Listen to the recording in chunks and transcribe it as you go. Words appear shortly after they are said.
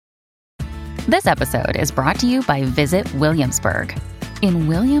This episode is brought to you by Visit Williamsburg. In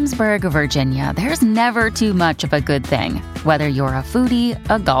Williamsburg, Virginia, there's never too much of a good thing. Whether you're a foodie,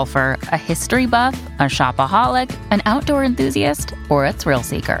 a golfer, a history buff, a shopaholic, an outdoor enthusiast, or a thrill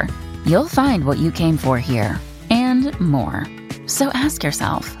seeker, you'll find what you came for here and more. So ask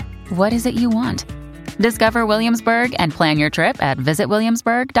yourself, what is it you want? Discover Williamsburg and plan your trip at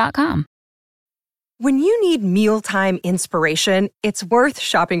visitwilliamsburg.com. When you need mealtime inspiration, it's worth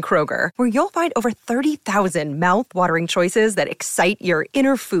shopping Kroger, where you'll find over 30,000 mouth-watering choices that excite your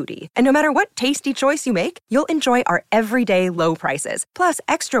inner foodie. And no matter what tasty choice you make, you'll enjoy our everyday low prices, plus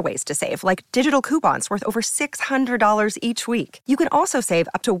extra ways to save, like digital coupons worth over $600 each week. You can also save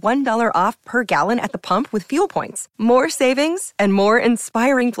up to $1 off per gallon at the pump with fuel points. More savings and more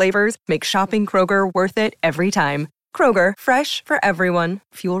inspiring flavors make shopping Kroger worth it every time. Kroger, fresh for everyone.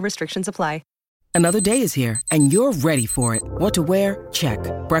 Fuel restrictions apply. Another day is here, and you're ready for it. What to wear? Check.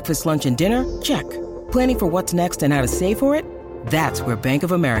 Breakfast, lunch, and dinner? Check. Planning for what's next and how to save for it? That's where Bank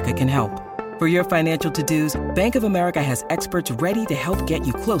of America can help. For your financial to-dos, Bank of America has experts ready to help get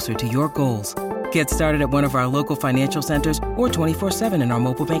you closer to your goals. Get started at one of our local financial centers or 24/7 in our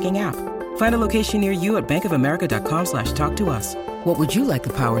mobile banking app. Find a location near you at bankofamerica.com/talktous. What would you like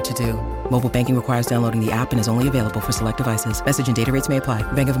the power to do? Mobile banking requires downloading the app and is only available for select devices. Message and data rates may apply.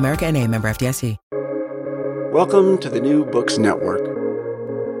 Bank of America N.A., member FDIC. Welcome to the New Books Network.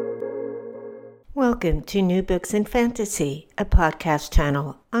 Welcome to New Books in Fantasy, a podcast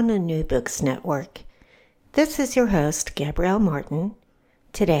channel on the New Books Network. This is your host, Gabrielle Martin.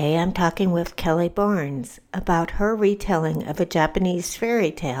 Today I'm talking with Kelly Barnes about her retelling of a Japanese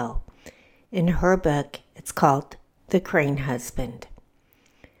fairy tale. In her book, it's called The Crane Husband.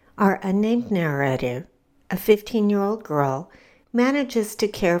 Our unnamed narrator, a 15-year-old girl, manages to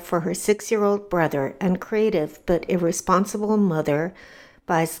care for her 6-year-old brother and creative but irresponsible mother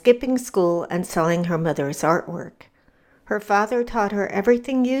by skipping school and selling her mother's artwork. Her father taught her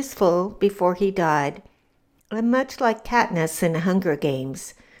everything useful before he died, and much like Katniss in Hunger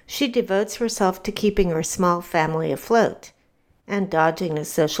Games, she devotes herself to keeping her small family afloat and dodging a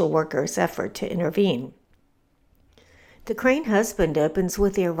social worker's effort to intervene. The Crane Husband opens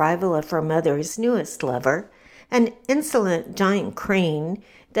with the arrival of her mother's newest lover, an insolent giant crane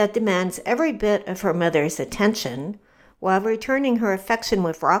that demands every bit of her mother's attention while returning her affection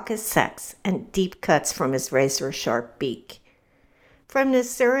with raucous sex and deep cuts from his razor-sharp beak. From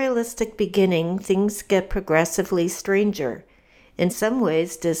this surrealistic beginning, things get progressively stranger. In some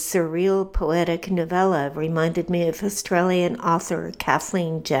ways, this surreal poetic novella reminded me of Australian author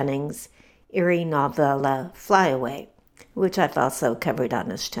Kathleen Jennings' eerie novella Flyaway, which I've also covered on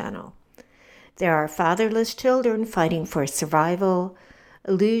this channel. There are fatherless children fighting for survival,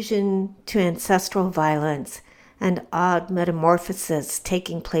 allusion to ancestral violence, and odd metamorphoses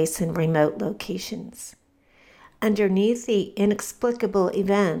taking place in remote locations. Underneath the inexplicable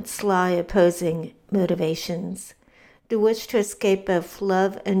events lie opposing motivations, the wish to escape both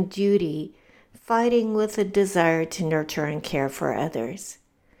love and duty, fighting with a desire to nurture and care for others.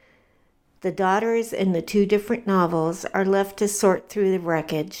 The daughters in the two different novels are left to sort through the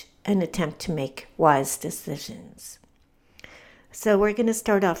wreckage and attempt to make wise decisions. So we're going to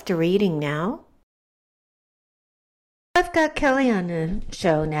start off the reading now. I've got Kelly on the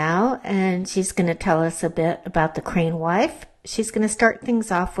show now, and she's going to tell us a bit about the Crane Wife. She's going to start things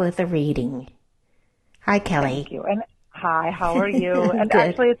off with a reading. Hi, Kelly. Thank you. And hi, how are you? And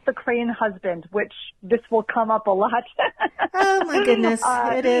actually, it's the Crane Husband, which this will come up a lot. Oh, my goodness.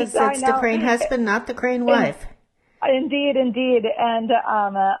 It is. It's the Crane Husband, not the Crane Wife. Indeed. And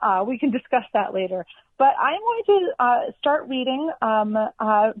we can discuss that later. But I'm going to start reading. I'm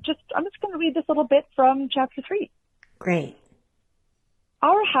just going to read this little bit from chapter 3. Great.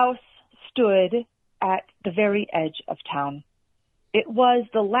 Our house stood at the very edge of town. It was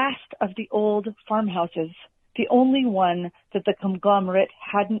the last of the old farmhouses, the only one that the conglomerate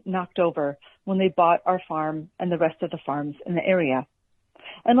hadn't knocked over when they bought our farm and the rest of the farms in the area.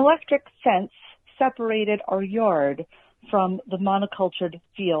 An electric fence separated our yard from the monocultured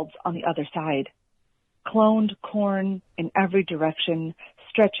fields on the other side. Cloned corn in every direction,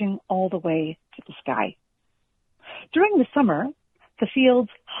 stretching all the way to the sky. During the summer, the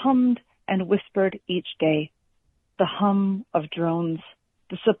fields hummed and whispered each day. The hum of drones,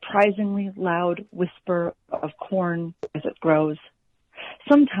 the surprisingly loud whisper of corn as it grows.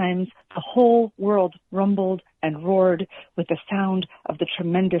 Sometimes the whole world rumbled and roared with the sound of the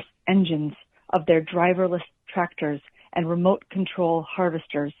tremendous engines of their driverless tractors and remote control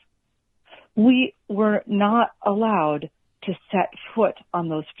harvesters. We were not allowed to set foot on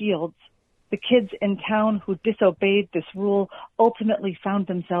those fields. The kids in town who disobeyed this rule ultimately found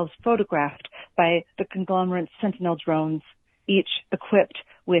themselves photographed by the conglomerate Sentinel drones, each equipped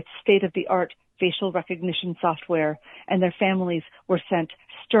with state-of-the-art facial recognition software, and their families were sent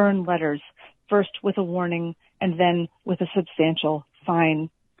stern letters, first with a warning and then with a substantial fine.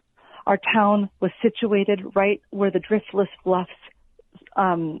 Our town was situated right where the driftless bluffs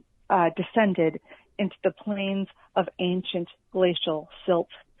descended into the plains of ancient glacial silt.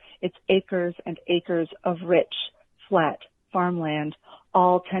 Its acres and acres of rich, flat farmland,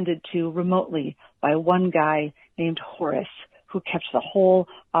 all tended to remotely by one guy named Horace, who kept the whole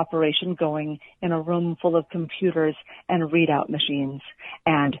operation going in a room full of computers and readout machines,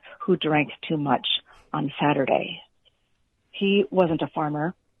 and who drank too much on Saturday. He wasn't a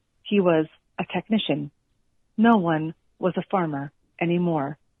farmer. He was a technician. No one was a farmer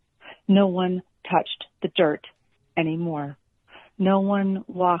anymore. No one touched the dirt anymore. No one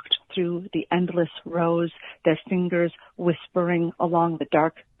walked through the endless rows, their fingers whispering along the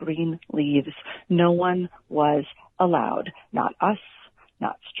dark green leaves. No one was allowed. Not us,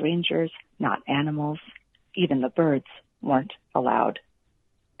 not strangers, not animals. Even the birds weren't allowed.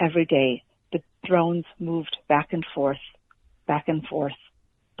 Every day, the drones moved back and forth,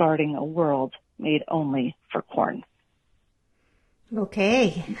 guarding a world made only for corn.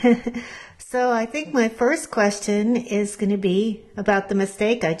 Okay. So I think my first question is going to be about the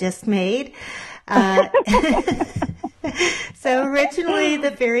mistake I just made. So originally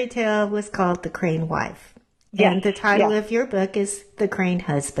the fairy tale was called The Crane Wife. Yes, and the title of your book is The Crane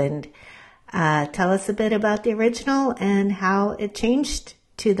Husband. Tell us a bit about the original and how it changed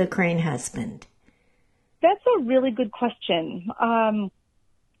to The Crane Husband. That's a really good question.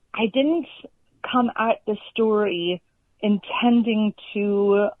 I didn't come at the story intending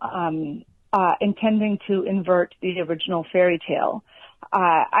to invert the original fairy tale.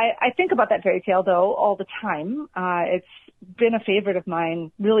 I think about that fairy tale though all the time. It's been a favorite of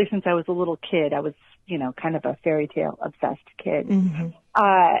mine really since I was a little kid. I was, kind of a fairy tale obsessed kid. Mm-hmm.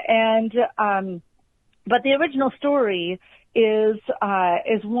 But the original story is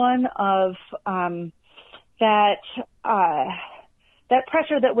one of that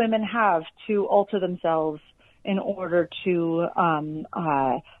pressure that women have to alter themselves in order to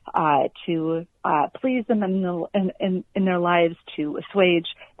please the men in their lives, to assuage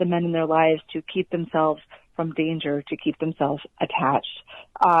the men in their lives, to keep themselves from danger, to keep themselves attached.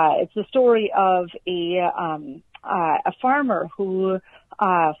 It's the story of a farmer who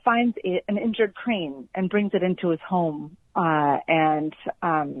finds an injured crane and brings it into his home and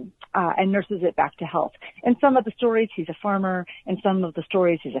nurses it back to health. In some of the stories, he's a farmer. In some of the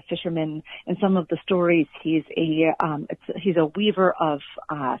stories, he's a fisherman. In some of the stories, he's a weaver of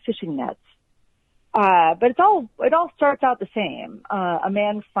fishing nets. But it all starts out the same. A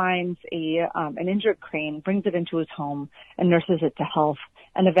man finds an injured crane, brings it into his home, and nurses it to health.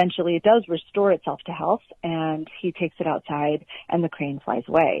 And eventually it does restore itself to health, and he takes it outside, and the crane flies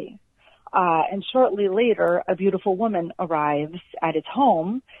away. And shortly later, a beautiful woman arrives at his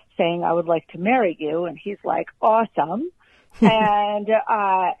home saying, "I would like to marry you." And he's like, "Awesome." And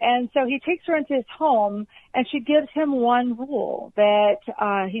so he takes her into his home, and she gives him one rule, that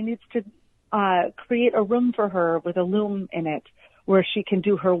he needs to create a room for her with a loom in it where she can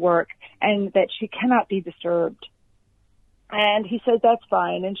do her work, and that she cannot be disturbed. And he says, "That's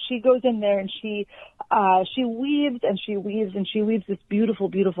fine." And she goes in there and she weaves and she weaves and she weaves this beautiful,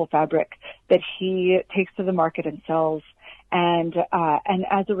 beautiful fabric that he takes to the market and sells. And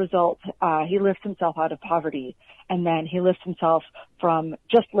as a result, he lifts himself out of poverty. And then he lifts himself from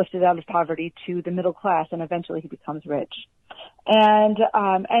just lifted out of poverty to the middle class, and eventually he becomes rich. And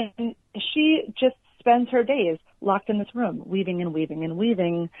she just spends her days locked in this room, weaving and weaving and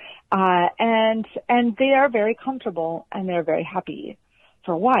weaving. And they are very comfortable and they're very happy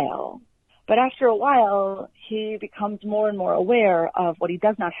for a while. But after a while, he becomes more and more aware of what he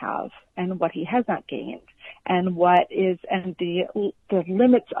does not have and what he has not gained, and the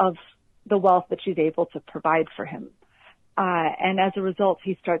limits of the wealth that she's able to provide for him. And as a result,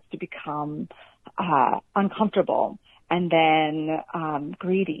 he starts to become uncomfortable, and then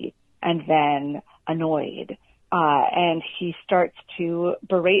greedy, and then annoyed. And he starts to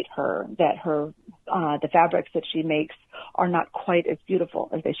berate her that the fabrics that she makes are not quite as beautiful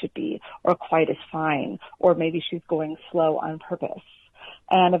as they should be, or quite as fine, or maybe she's going slow on purpose.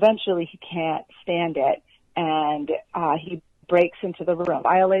 And eventually he can't stand it, and he breaks into the room,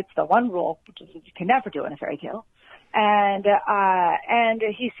 violates the one rule, which is you can never do in a fairy tale, and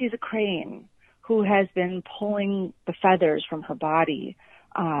he sees a crane who has been pulling the feathers from her body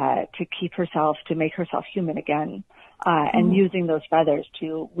to make herself human again. and using those feathers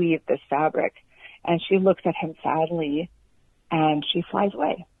to weave this fabric. And she looks at him sadly, and she flies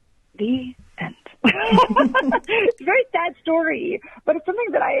away. The end. It's a very sad story, but it's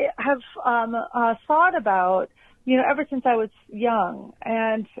something that I have thought about, ever since I was young,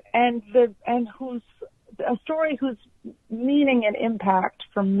 and whose a story whose meaning and impact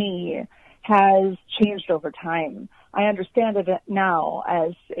for me has changed over time. I understand it now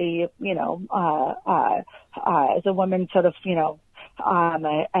as a as a woman, sort of,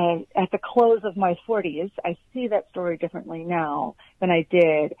 at the close of my 40s, I see that story differently now than I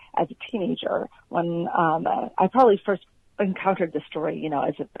did as a teenager, when I probably first encountered the story,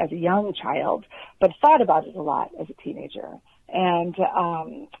 as a young child, but thought about it a lot as a teenager. And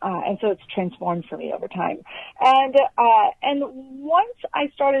so it's transformed for me over time. And once I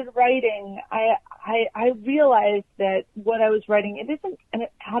started writing, I realized that what I was writing, it isn't an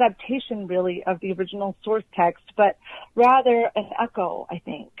adaptation really of the original source text, but rather an echo, I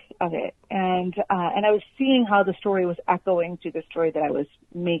think, of it. And I was seeing how the story was echoing to the story that I was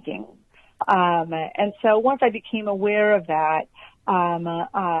making. And so once I became aware of that,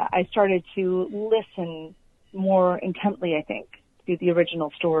 I started to listen more intently, I think, to the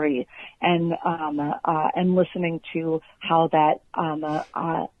original story, and listening to how that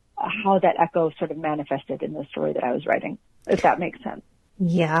echo sort of manifested in the story that I was writing, if that makes sense.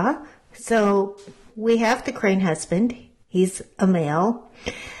 Yeah. So we have the crane husband. He's a male.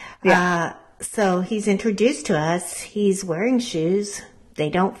 Yeah. So he's introduced to us. He's wearing shoes. They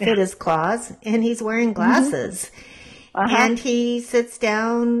don't fit his claws, and he's wearing glasses. And he sits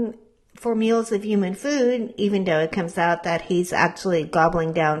down for meals of human food, even though it comes out that he's actually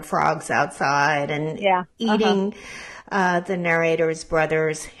gobbling down frogs outside and eating the narrator's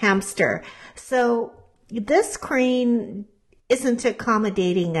brother's hamster. So this crane isn't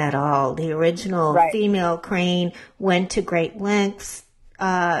accommodating at all. The original female crane went to great lengths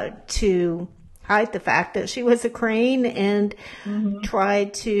to hide the fact that she was a crane and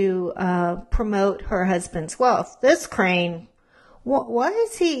tried to promote her husband's wealth. This crane, why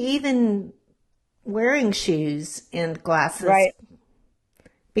is he even wearing shoes and glasses? Right.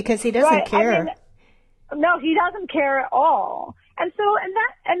 Because he doesn't care. No, he doesn't care at all. And so,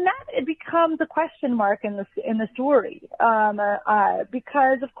 and that it becomes a question mark in the story,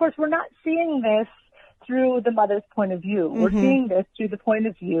 because of course we're not seeing this through the mother's point of view. We're seeing this through the point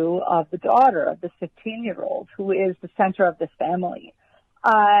of view of the daughter, of the 15-year-old, who is the center of this family.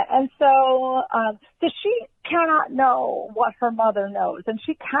 And so she cannot know what her mother knows, and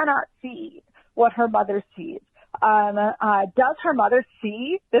she cannot see what her mother sees. Does her mother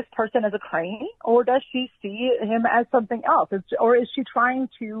see this person as a crane, or does she see him as something else? Or is she trying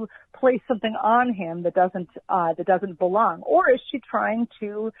to place something on him that doesn't belong? Or is she trying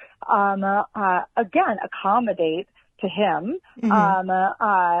to, again, accommodate to him,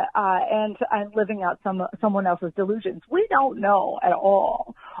 and living out someone else's delusions? We don't know at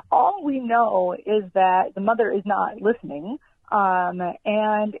all. All we know is that the mother is not listening,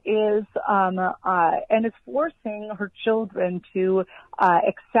 and is forcing her children to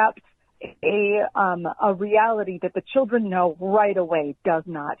accept a reality that the children know right away does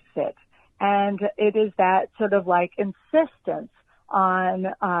not fit. And it is that sort of like insistence on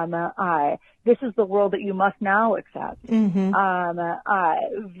this is the world that you must now accept, that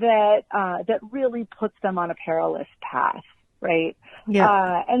really puts them on a perilous path, right?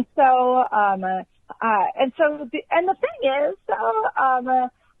 Yeah. And the thing is,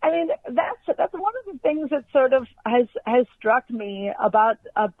 I mean, that's one of the things that sort of has struck me about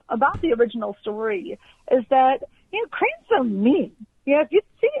the original story, is that, cranes are mean. If you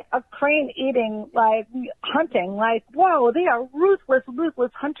see a crane eating, like hunting, like, whoa, they are ruthless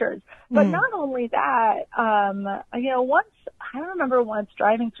hunters. But not only that, once, I remember once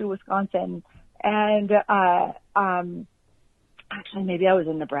driving through Wisconsin, and actually, maybe I was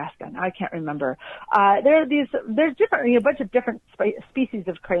in Nebraska. Now I can't remember. There's different, a bunch of different species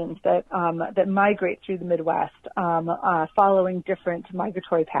of cranes that migrate through the Midwest, following different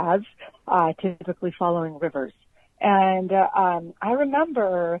migratory paths, typically following rivers. And I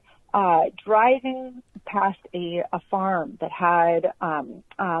remember driving past a farm that had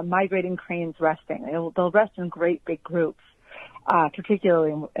migrating cranes resting. They'll rest in great big groups.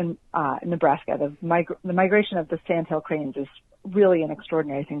 Particularly in Nebraska, the migration of the sandhill cranes is really an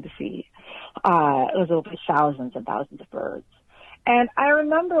extraordinary thing to see. There'll be thousands and thousands of birds. And I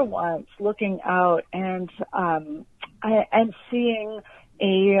remember once looking out and seeing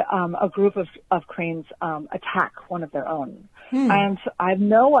a group of cranes attack one of their own. And I have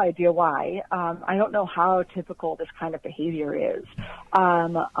no idea why. I don't know how typical this kind of behavior is.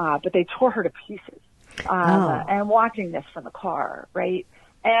 But they tore her to pieces. and watching this from the car, right?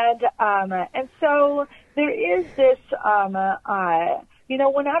 And so there is this,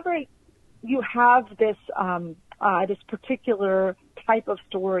 whenever you have this, this particular type of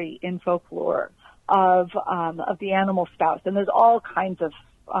story in folklore of the animal spouse, and there's all kinds of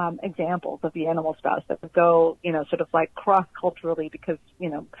examples of the animal spouse that would go, sort of like cross-culturally because,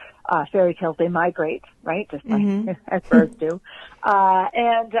 fairy tales, they migrate, right? Just like as birds do.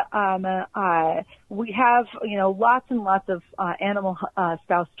 We have, lots and lots of animal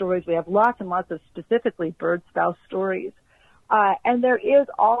spouse stories. We have lots and lots of specifically bird spouse stories. And there is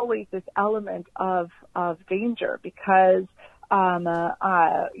always this element of danger because,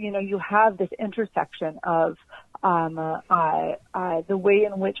 you have this intersection of the way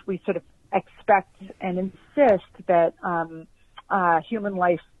in which we sort of expect and insist that human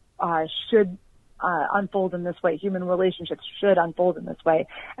life should unfold in this way. Human relationships should unfold in this way.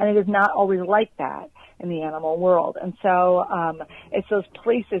 And it is not always like that in the animal world. And so it's those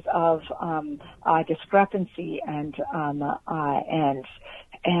places of discrepancy and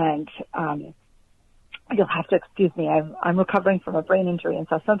you'll have to excuse me. I'm recovering from a brain injury, and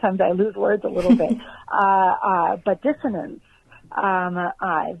so sometimes I lose words a little bit. But dissonance that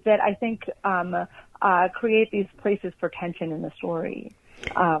I think create these places for tension in the story.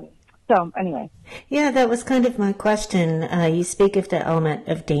 So anyway. Yeah, that was kind of my question. You speak of the element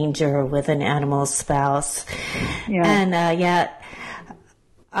of danger with an animal spouse. Yeah. And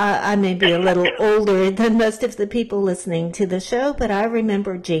I may be a little older than most of the people listening to the show, but I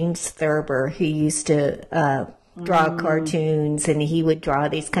remember James Thurber, who used to draw cartoons, and he would draw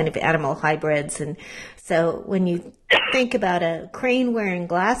these kind of animal hybrids. And so when you think about a crane wearing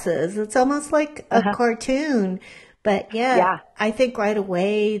glasses, it's almost like a cartoon. But yeah, I think right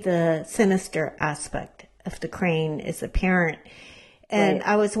away the sinister aspect of the crane is apparent. And right.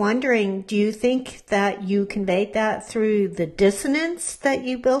 I was wondering, do you think that you conveyed that through the dissonance that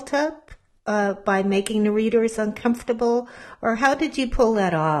you built up by making the readers uncomfortable? Or how did you pull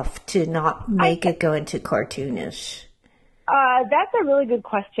that off to not make it go into cartoonish? That's a really good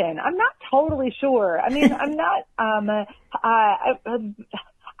question. I'm not totally sure. I mean, I'm not, I'm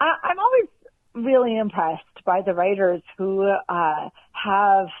always really impressed by the writers who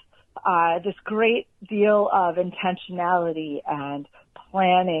have this great deal of intentionality and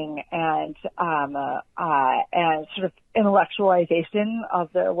planning and sort of intellectualization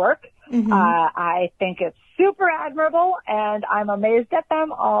of their work. Mm-hmm. I think it's super admirable, and I'm amazed at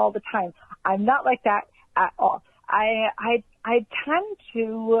them all the time. I'm not like that at all. I tend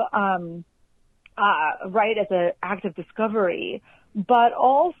to write as an act of discovery, but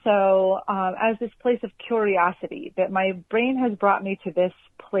also as this place of curiosity, that my brain has brought me to this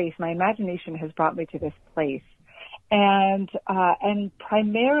place, my imagination has brought me to this place. And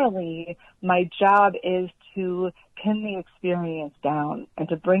primarily my job is to pin the experience down and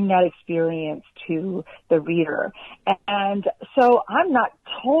to bring that experience to the reader. And so I'm not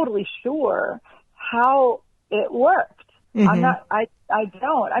totally sure how it worked. Mm-hmm. I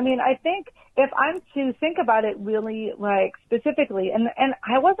don't. I mean, I think if I'm to think about it really like specifically, and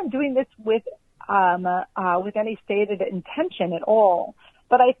I wasn't doing this with any stated intention at all,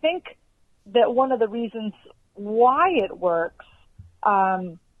 but I think that one of the reasons why it works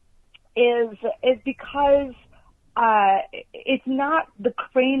is because it's not the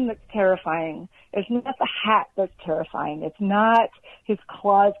crane that's terrifying. It's not the hat that's terrifying. It's not his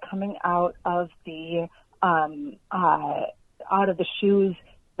claws coming out of the shoes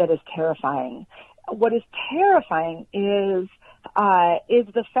that is terrifying. What is terrifying is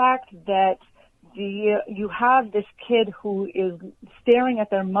the fact that you have this kid who is staring at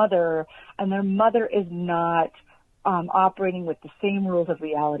their mother, and their mother is not operating with the same rules of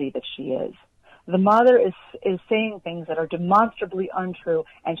reality that she is. The mother is saying things that are demonstrably untrue,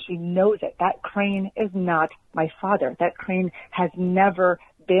 and she knows it. That crane is not my father. That crane has never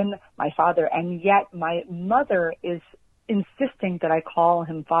been my father, and yet my mother is insisting that I call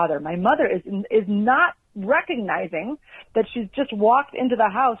him father. My mother is not recognizing that she's just walked into the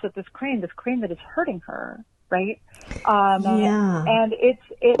house with this crane that is hurting her, right? And it's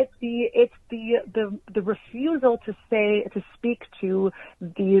the refusal to speak to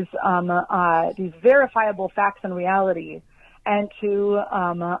these verifiable facts and reality, and to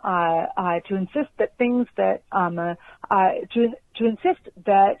insist that things that to insist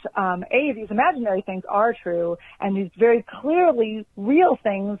that these imaginary things are true, and these very clearly real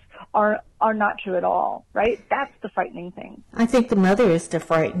things are not true at all, right? That's the frightening thing. I think the mother is the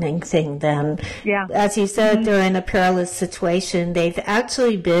frightening thing then. Yeah. As you said, mm-hmm. They're in a perilous situation. They've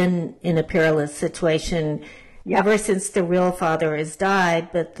actually been in a perilous situation ever since the real father has died,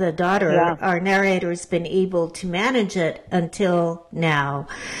 but the daughter, our narrator, has been able to manage it until now.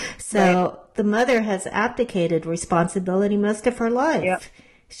 So the mother has abdicated responsibility most of her life.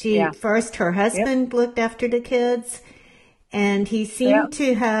 First, her husband looked after the kids, and he seemed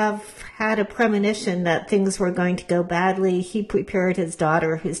to have had a premonition that things were going to go badly. He prepared his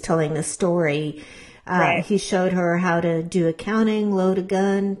daughter, who's telling the story. He showed her how to do accounting, load a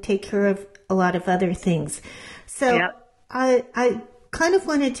gun, take care of a lot of other things. So I kind of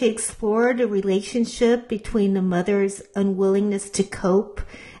wanted to explore the relationship between the mother's unwillingness to cope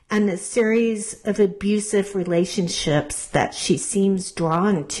and a series of abusive relationships that she seems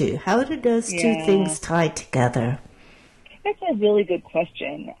drawn to. How do those two things tie together? That's a really good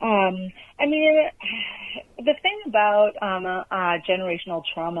question. I mean, the thing about generational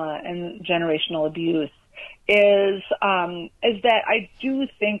trauma and generational abuse is that I do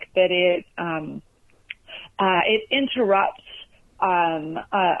think that it interrupts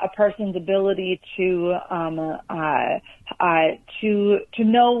a person's ability to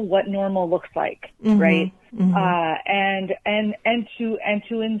know what normal looks like, right? And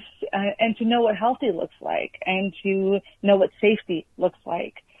to know what healthy looks like, and to know what safety looks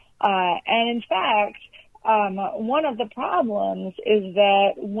like. And in fact, one of the problems is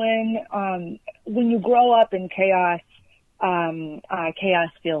that when you grow up in chaos, chaos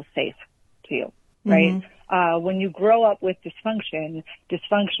feels safe to you, right? When you grow up with dysfunction,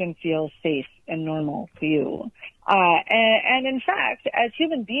 dysfunction feels safe and normal to you. And in fact, as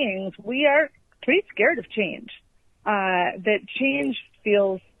human beings, we are pretty scared of change. That change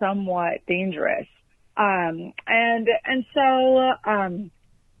feels somewhat dangerous. So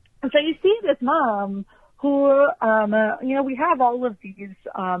you see this mom who, we have all of these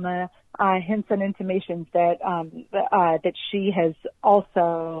hints and intimations that she has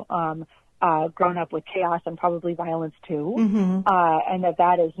also grown up with chaos and probably violence too, and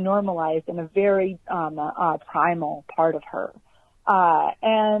that is normalized in a very primal part of her,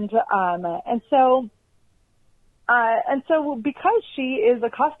 and so because she is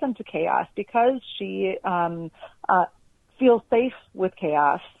accustomed to chaos, because she feels safe with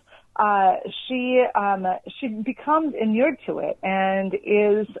chaos, she becomes inured to it and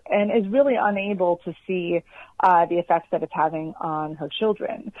is really unable to see the effects that it's having on her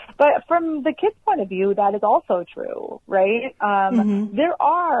children. But from the kid's point of view, that is also true, right? There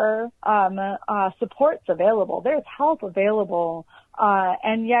are supports available. There's help available,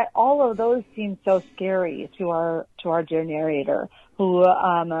 and yet all of those seem so scary to our dear narrator, whose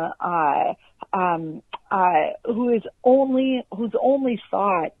only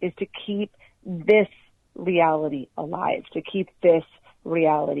thought is to keep this reality alive, to keep this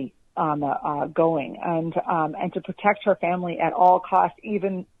reality going, and to protect her family at all costs,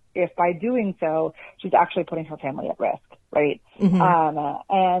 even if by doing so she's actually putting her family at risk, right? They have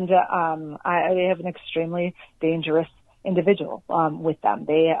an extremely dangerous individual with them.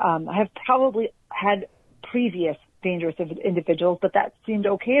 They have probably had previous dangerous individuals, but that seemed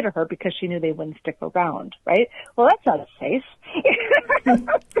okay to her because she knew they wouldn't stick around, right? Well, that's not safe. That's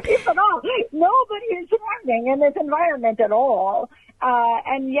not safe at all. Nobody is surviving in this environment at all.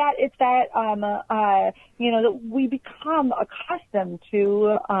 And yet it's that, that we become accustomed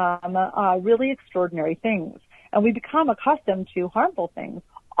to really extraordinary things, and we become accustomed to harmful things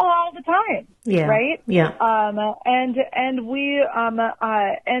all the time, right? Yeah. And we, and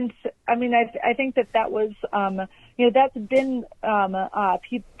I mean, I think that was, that's been,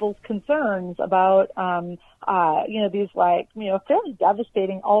 people's concerns about, these fairly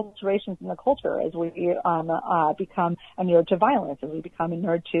devastating alterations in the culture as we, become inured to violence, as we become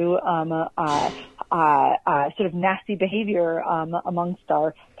inured to, sort of nasty behavior, amongst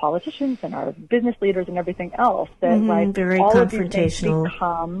our politicians and our business leaders and everything else, that very all confrontational. of these things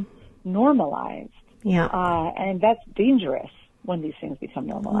become normalized. Yeah. And that's dangerous when these things become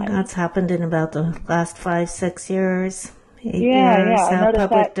normalized. That's happened in about the last 5-6 years. 8 years. I How noticed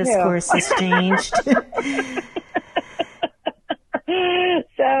public that discourse has changed.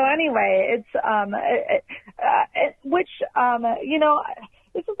 So anyway, it's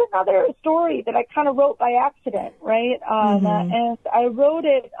this is another story that I kind of wrote by accident, right? And I wrote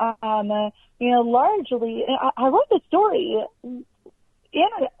it, largely. I wrote the story in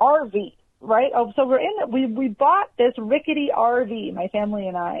an RV, right? So we bought this rickety RV, my family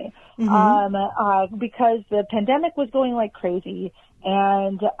and I, because the pandemic was going like crazy,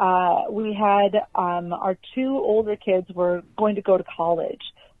 and we had our 2 older kids were going to go to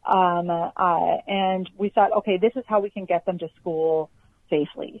college, and we thought, okay, this is how we can get them to school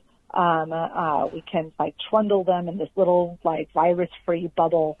safely. We can trundle them in this little virus-free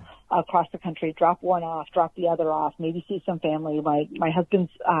bubble across the country, drop one off, drop the other off, maybe see some family. My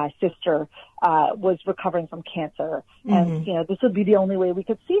husband's sister was recovering from cancer, and this would be the only way we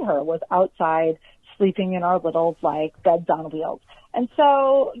could see her, was outside sleeping in our little beds on wheels. And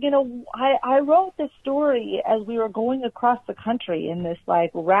so, I wrote this story as we were going across the country in this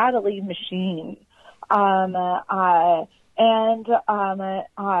rattly machine.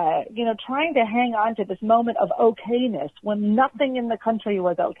 Trying to hang on to this moment of okayness when nothing in the country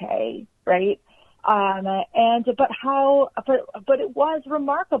was okay, right? But it was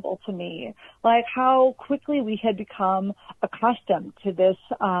remarkable to me, how quickly we had become accustomed to this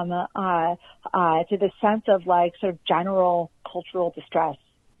sense of sort of general cultural distress,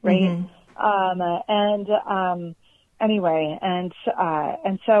 right? Anyway, and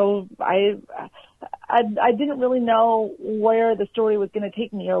so I didn't really know where the story was going to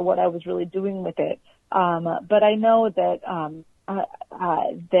take me or what I was really doing with it. But I know that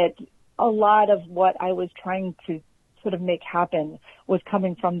that a lot of what I was trying to sort of make happen was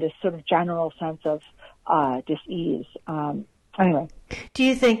coming from this sort of general sense of dis-ease. Anyway. Do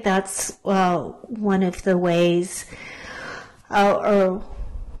you think that's one of the ways or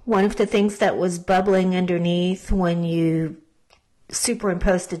one of the things that was bubbling underneath when you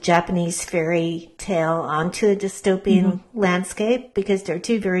superimposed a Japanese fairy tale onto a dystopian landscape? Because they're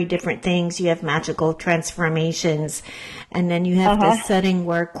two very different things. You have magical transformations, and then you have this setting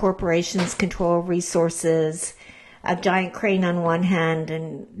where corporations control resources, a giant crane on one hand,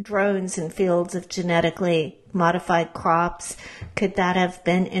 and drones in fields of genetically modified crops. Could that have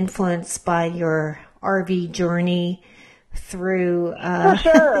been influenced by your RV journey through? For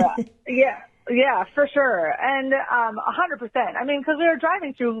sure. Yeah, for sure. And 100%. I mean, because we were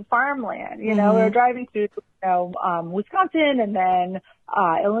driving through farmland, we were driving through, Wisconsin, and then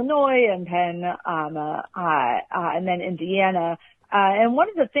Illinois, and then Indiana. And one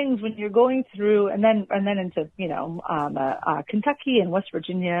of the things when you're going through, and then into Kentucky and West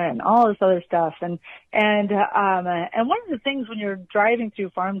Virginia and all this other stuff, and one of the things when you're driving through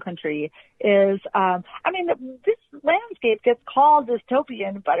farm country is, this landscape gets called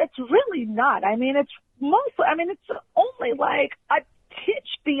dystopian, but it's really not. It's only a titch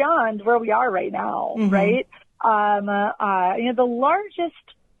beyond where we are right now, right? The largest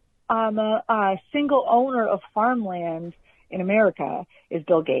single owner of farmland in America is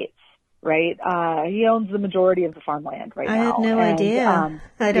Bill Gates, right? He owns the majority of the farmland right now. I had no idea.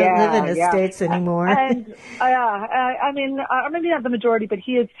 I don't live in the States anymore. And maybe not the majority, but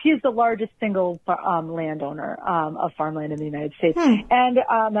he's the largest single landowner of farmland in the United States. And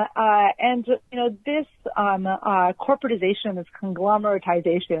this corporatization, this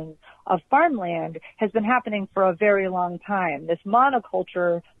conglomeratization of farmland has been happening for a very long time. This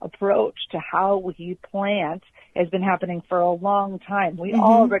monoculture approach to how we plant has been happening for a long time. We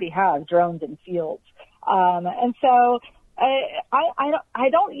already have drones in fields. And so I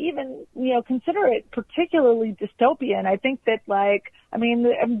don't even, consider it particularly dystopian. I think that and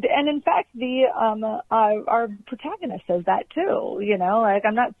in fact, our protagonist says that too,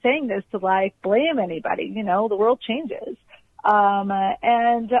 I'm not saying this to blame anybody, the world changes. But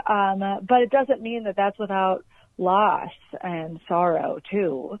it doesn't mean that that's without loss and sorrow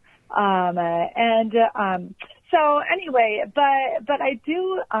too. So anyway, but I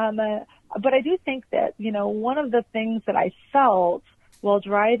do think that, one of the things that I felt while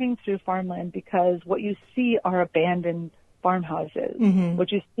driving through farmland, because what you see are abandoned farmhouses,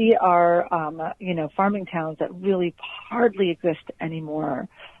 what you see are, farming towns that really hardly exist anymore,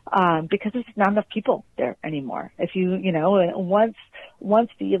 because there's not enough people there anymore. If once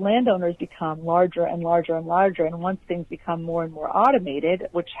the landowners become larger and larger and larger, and once things become more and more automated,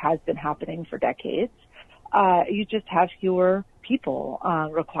 which has been happening for decades, you just have fewer people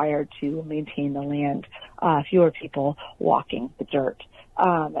required to maintain the land, fewer people walking the dirt.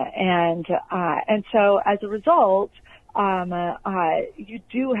 And so as a result, you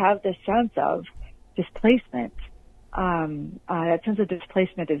do have this sense of displacement. That sense of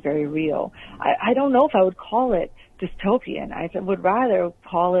displacement is very real. I don't know if I would call it dystopian. I would rather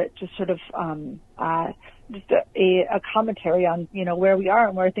call it just sort of just a commentary on where we are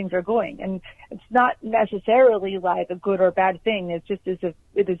and where things are going. And it's not necessarily a good or bad thing. It's just it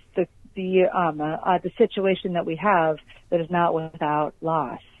is the situation that we have that is not without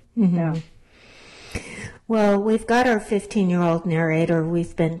loss. Yeah. Well, we've got our 15-year-old narrator.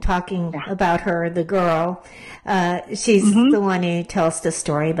 We've been talking about her, the girl. She's the one who tells the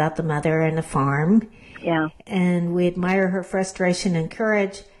story about the mother and the farm. Yeah. And we admire her frustration and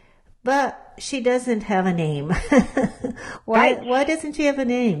courage, but she doesn't have a name. Why doesn't she have a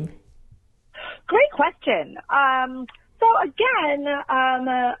name? Great question. So again,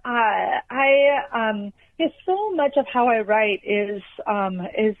 so much of how I write is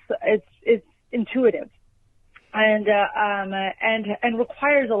intuitive, and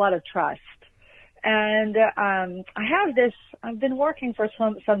requires a lot of trust. And I've been working for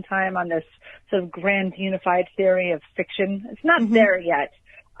some time on this sort of grand unified theory of fiction. It's not there yet,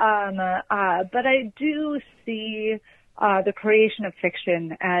 but I do see the creation of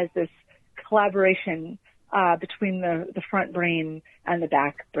fiction as this collaboration between the front brain and the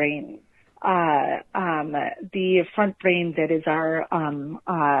back brain. The front brain that is our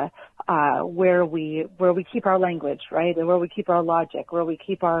where we keep our language, right, and where we keep our logic, where we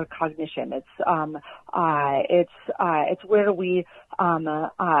keep our cognition. It's where we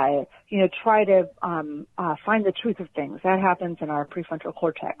try to find the truth of things. That happens in our prefrontal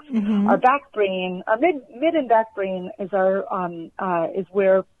cortex. Our back brain, our mid and back brain is is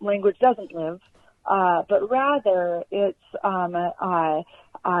where language doesn't live. But rather it's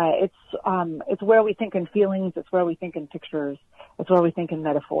where we think in feelings. It's where we think in pictures. It's where we think in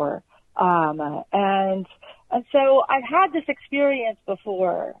metaphor. And so I've had this experience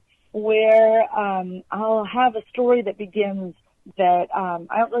before where I'll have a story that begins that I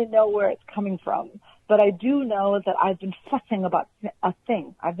don't really know where it's coming from, but I do know that I've been fussing about a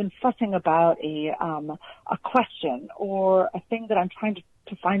thing. I've been fussing about a question or a thing that I'm trying to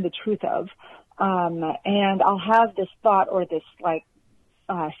find the truth of. And I'll have this thought or this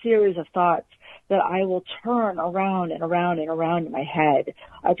series of thoughts that I will turn around and around and around in my head.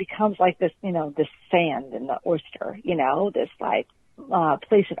 It becomes like this, this sand in the oyster, this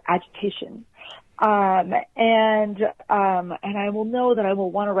place of agitation. And I will know that I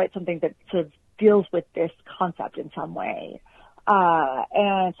will want to write something that sort of deals with this concept in some way.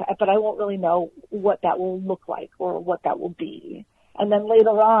 But I won't really know what that will look like or what that will be. And then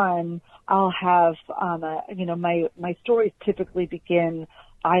later on, I'll have, my stories typically begin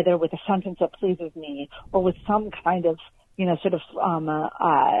either with a sentence that pleases me or with some kind of,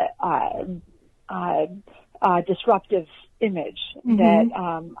 disruptive image that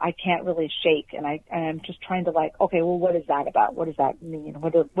I can't really shake. And I'm just trying to okay, well, what is that about? What does that mean?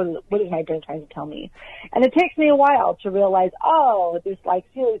 What is my brain trying to tell me? And it takes me a while to realize, this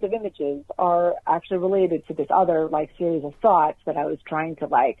series of images are actually related to this other series of thoughts that I was trying to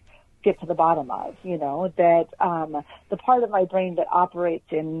get to the bottom of, that the part of my brain that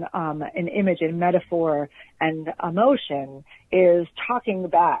operates in an image and metaphor and emotion is talking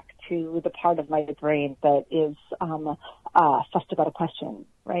back to the part of my brain that is fussed about a question,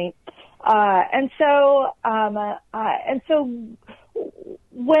 right? And so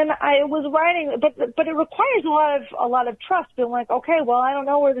when I was writing, but it requires a lot of trust. Being okay, well, I don't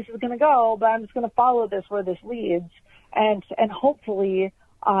know where this is going to go, but I'm just going to follow this where this leads, and hopefully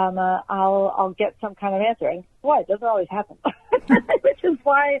I'll get some kind of answer. And it doesn't always happen, which is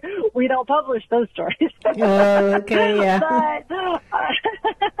why we don't publish those stories. Oh, okay, yeah.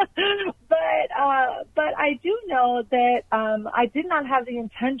 But I do know that I did not have the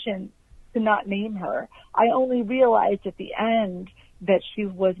intention to not name her. I only realized at the end that she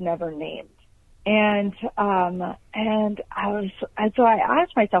was never named. And so I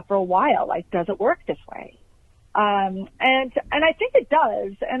asked myself for a while, does it work this way? And I think it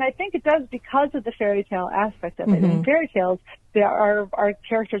does. And I think it does because of the fairy tale aspect of it. In fairy tales, our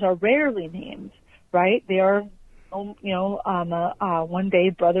characters are rarely named, right? They are, one day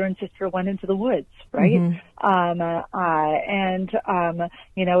brother and sister went into the woods, right? It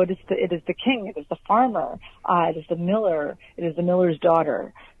is the king, it is the farmer, it is the miller, it is the miller's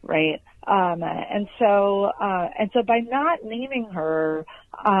daughter, right? And so by not naming her,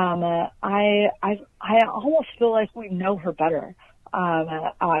 I almost feel like we know her better,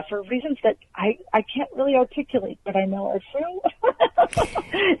 for reasons that I can't really articulate, but I know are true.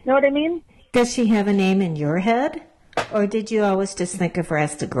 Know what I mean? Does she have a name in your head, or did you always just think of her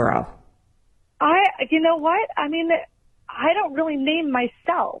as the girl? You know what? I mean, I don't really name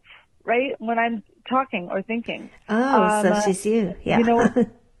myself, right, when I'm talking or thinking. Oh, so she's you, yeah. She's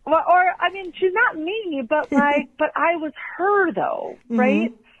not me, but I was her though,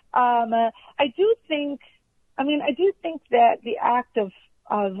 right? I do think that the act of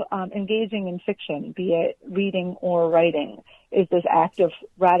engaging in fiction, be it reading or writing, is this act of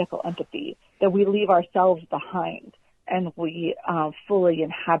radical empathy, that we leave ourselves behind and we fully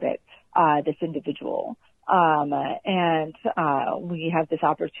inhabit this individual. And we have this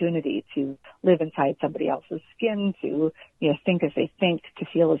opportunity to live inside somebody else's skin, to think as they think, to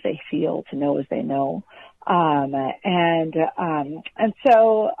feel as they feel, to know as they know.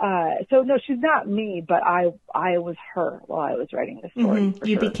 So no, she's not me, but I was her while I was writing this story.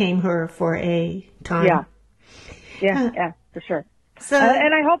 You sure. became her for a time. Yeah. Yeah, for sure. So,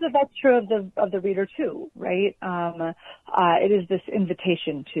 and I hope that that's true of the reader too, right? It is this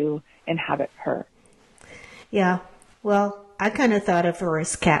invitation to inhabit her. yeah. Well, I kind of thought of her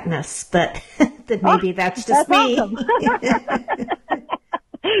as Katniss, but then maybe that's just me. Awesome.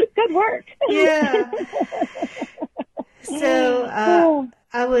 Good work. Yeah. So,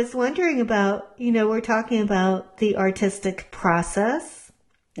 I was wondering about, we're talking about the artistic process.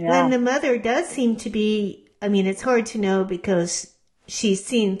 Yeah. And the mother does seem to be, it's hard to know because she's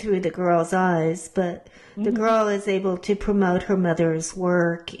seen through the girl's eyes, but the girl is able to promote her mother's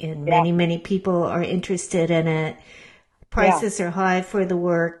work, and many people are interested in it. Prices are high for the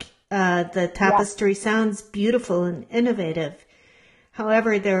work. The tapestry sounds beautiful and innovative.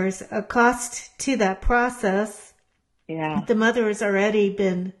 However, there's a cost to that process. Yeah. The mother has already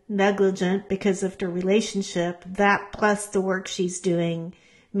been negligent because of the relationship. That plus the work she's doing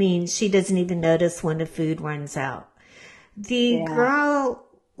means she doesn't even notice when the food runs out. The girl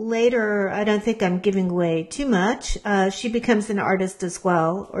later, I don't think I'm giving away too much, she becomes an artist as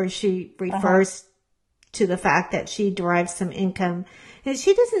well, or she refers to the fact that she derives some income. And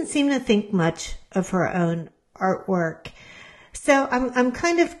she doesn't seem to think much of her own artwork. So I'm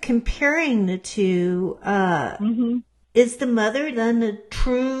kind of comparing the two. Is the mother then a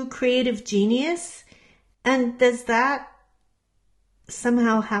true creative genius? And does that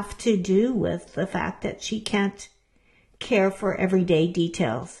somehow have to do with the fact that she can't care for everyday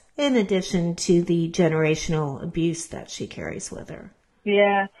details, in addition to the generational abuse that she carries with her?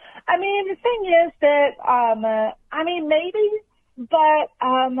 Yeah. The thing is that, maybe, but,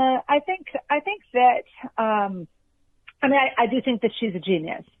 I think that, I do think that she's a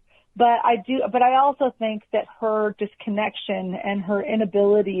genius, but I also think that her disconnection and her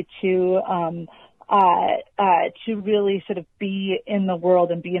inability to really sort of be in the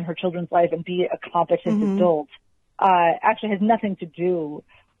world and be in her children's life and be a competent adult, actually has nothing to do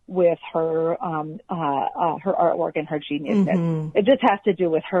with her artwork and her geniusness. It just has to do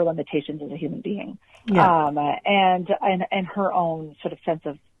with her limitations as a human being, and her own sort of sense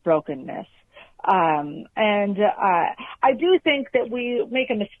of brokenness. I do think that we make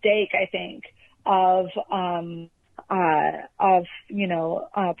a mistake, I think, of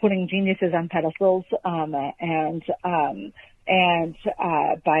putting geniuses on pedestals, and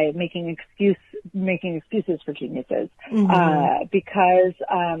by making excuses for geniuses, because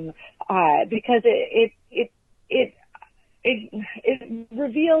it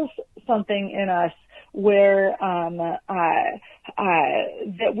reveals something in us where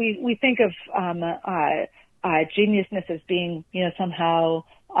that we think of geniusness as being somehow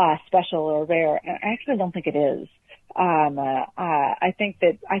special or rare. And I actually don't think it is. I think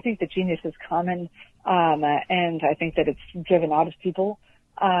that genius is common, and I think that it's driven out of people.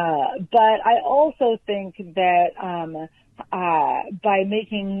 But I also think that by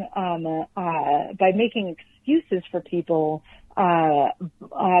making excuses for people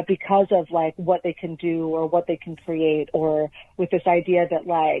because of like what they can do or what they can create, or with this idea that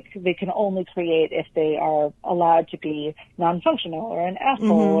like they can only create if they are allowed to be non-functional or an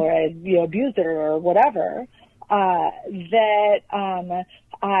asshole or a abuser or whatever. That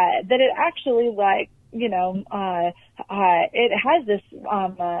it actually it has this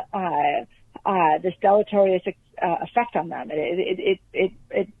this deleterious effect on them.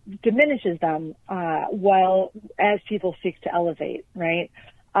 It diminishes them while as people seek to elevate, right?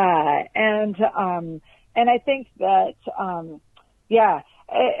 And I think that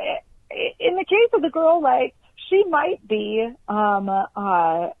in the case of the girl, like, she might be,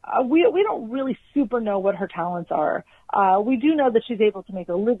 we don't really super know what her talents are. We do know that she's able to make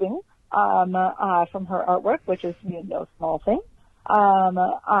a living, from her artwork, which is no small thing.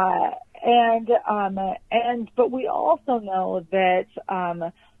 But we also know that,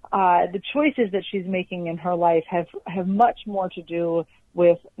 the choices that she's making in her life have much more to do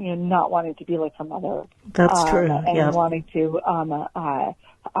with, not wanting to be like her mother. That's true. And wanting to,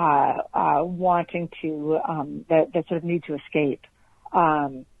 that sort of need to escape.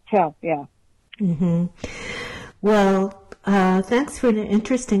 Well, thanks for an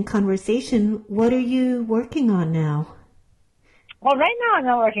interesting conversation. What are you working on now? Well, right now I'm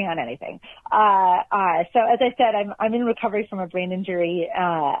not working on anything. So as I said, I'm in recovery from a brain injury,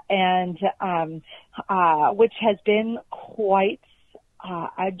 and which has been quite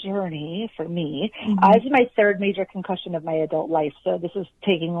a journey for me. This is my third major concussion of my adult life, so this is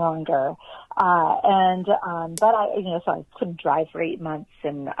taking longer. But so I couldn't drive for 8 months,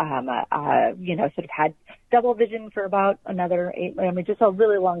 and sort of had double vision for about another 8. Just a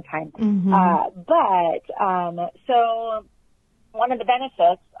really long time. So one of the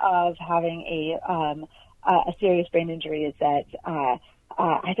benefits of having a serious brain injury is that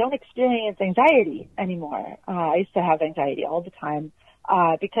I don't experience anxiety anymore. I used to have anxiety all the time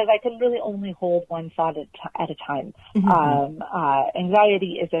because I can really only hold one thought at a time. Mm-hmm.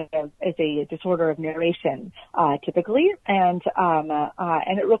 Anxiety is a disorder of narration typically, and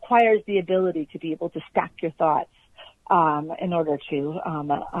it requires the ability to be able to stack your thoughts in order to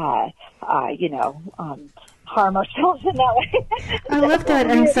harm ourselves in that way. I love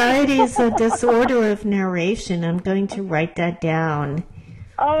that. Anxiety is a disorder of narration. I'm going to write that down.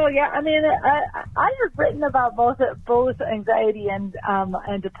 Oh yeah, I mean, I have written about both anxiety and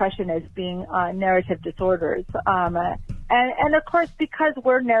depression as being narrative disorders, and of course because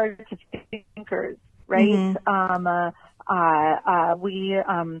we're narrative thinkers, right? Mm-hmm.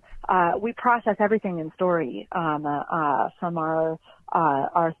 We process everything in story, from our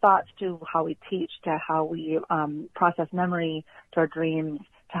thoughts to how we teach, to how we process memory, to our dreams,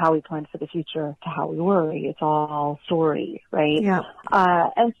 to how we plan for the future, to how we worry. It's all story, right? Yeah.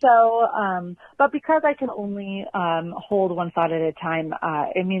 And so, but because I can only hold one thought at a time,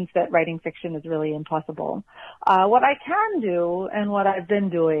 it means that writing fiction is really impossible. What I can do, and what I've been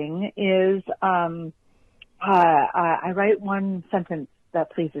doing, is I write one sentence that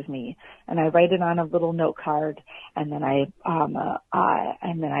pleases me, and I write it on a little note card, and then I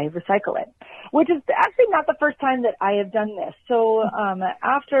recycle it, which is actually not the first time that I have done this. So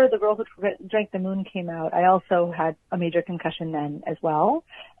after The Girl Who Drank the Moon came out, I also had a major concussion then as well,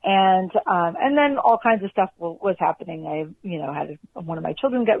 and then all kinds of stuff was happening. I had one of my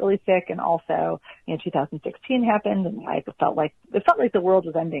children get really sick, and also 2016 happened, and it felt like the world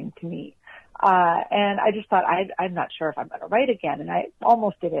was ending to me. And I just thought, I'm not sure if I'm going to write again, and I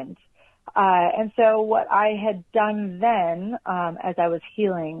almost didn't. And so what I had done then, as I was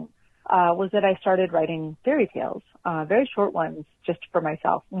healing, was that I started writing fairy tales, very short ones, just for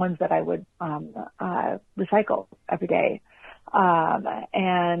myself, ones that I would recycle every day. It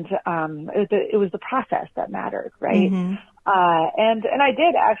was the process that mattered, right? Mm-hmm. And I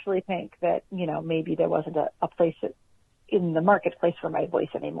did actually think that, maybe there wasn't a place in the marketplace for my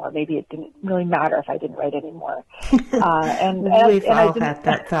voice anymore. Maybe it didn't really matter if I didn't write anymore. We've all had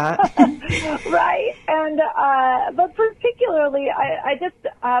that thought. Right. But particularly,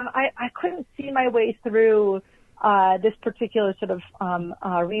 I couldn't see my way through this particular sort of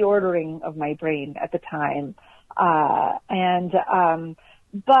reordering of my brain at the time.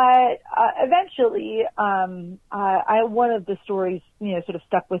 But eventually, one of the stories, sort of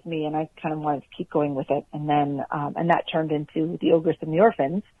stuck with me, and I kind of wanted to keep going with it. And then, and that turned into The Ogress and the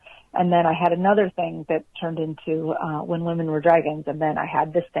Orphans. And then I had another thing that turned into When Women Were Dragons. And then I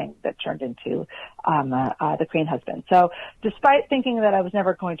had this thing that turned into The Crane Husband. So despite thinking that I was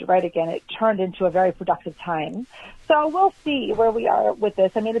never going to write again, it turned into a very productive time. So we'll see where we are with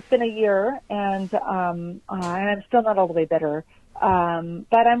this. I mean, it's been a year, and I'm still not all the way better.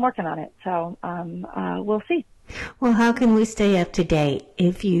 But I'm working on it, so we'll see. Well, how can we stay up to date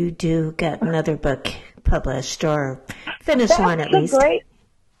if you do get another book published or finish one at least?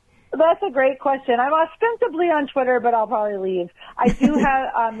 That's a great question. I'm ostensibly on Twitter, but I'll probably leave. I do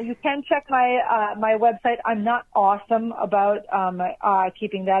have, you can check my website. I'm not awesome about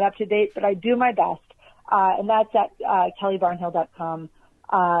keeping that up to date, but I do my best. And that's at kellybarnhill.com.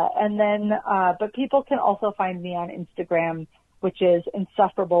 But people can also find me on Instagram, which is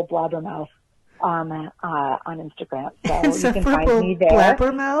Insufferable Blabbermouth on Instagram. So you can find me there.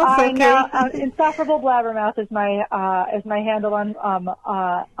 Blabbermouth? Okay. Know, Insufferable Blabbermouth is my handle on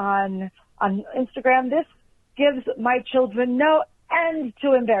Instagram. This gives my children no end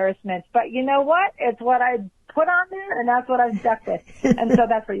to embarrassment, but you know what? It's what I put on there, and that's what I'm stuck with. And so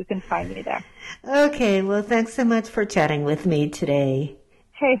that's where you can find me there. Okay. Well, thanks so much for chatting with me today.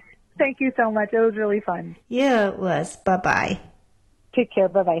 Hey, thank you so much. It was really fun. Yeah, it was. Bye-bye. Take care.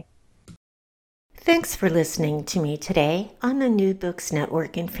 Bye-bye. Thanks for listening to me today on the New Books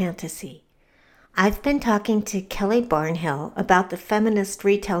Network in Fantasy. I've been talking to Kelly Barnhill about the feminist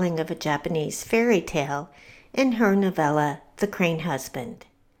retelling of a Japanese fairy tale in her novella, The Crane Husband.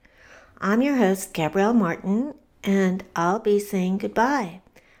 I'm your host, Gabrielle Martin, and I'll be saying goodbye.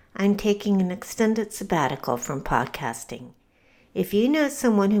 I'm taking an extended sabbatical from podcasting. If you know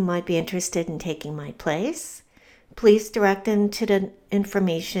someone who might be interested in taking my place, please direct them to the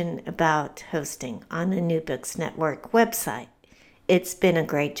information about hosting on the New Books Network website. It's been a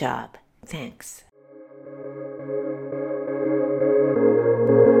great job. Thanks.